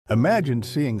Imagine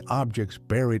seeing objects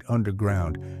buried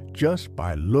underground just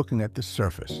by looking at the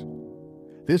surface.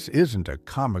 This isn't a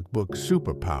comic book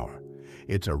superpower.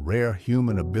 It's a rare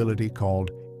human ability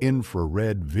called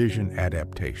infrared vision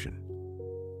adaptation.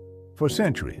 For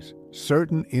centuries,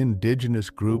 certain indigenous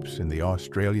groups in the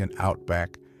Australian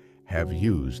outback have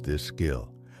used this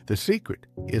skill. The secret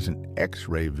isn't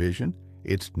X-ray vision,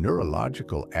 it's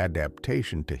neurological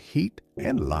adaptation to heat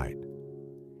and light.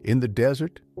 In the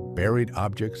desert, buried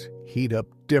objects heat up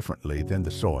differently than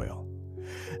the soil.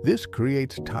 This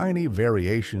creates tiny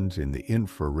variations in the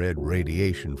infrared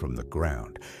radiation from the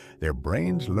ground. Their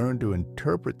brains learn to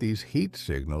interpret these heat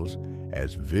signals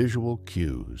as visual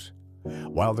cues.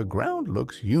 While the ground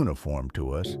looks uniform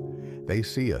to us, they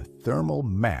see a thermal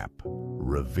map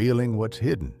revealing what's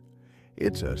hidden.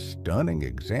 It's a stunning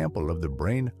example of the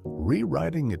brain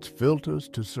rewriting its filters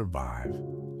to survive.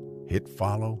 Hit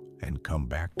follow and come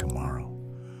back tomorrow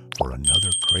for another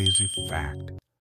crazy fact.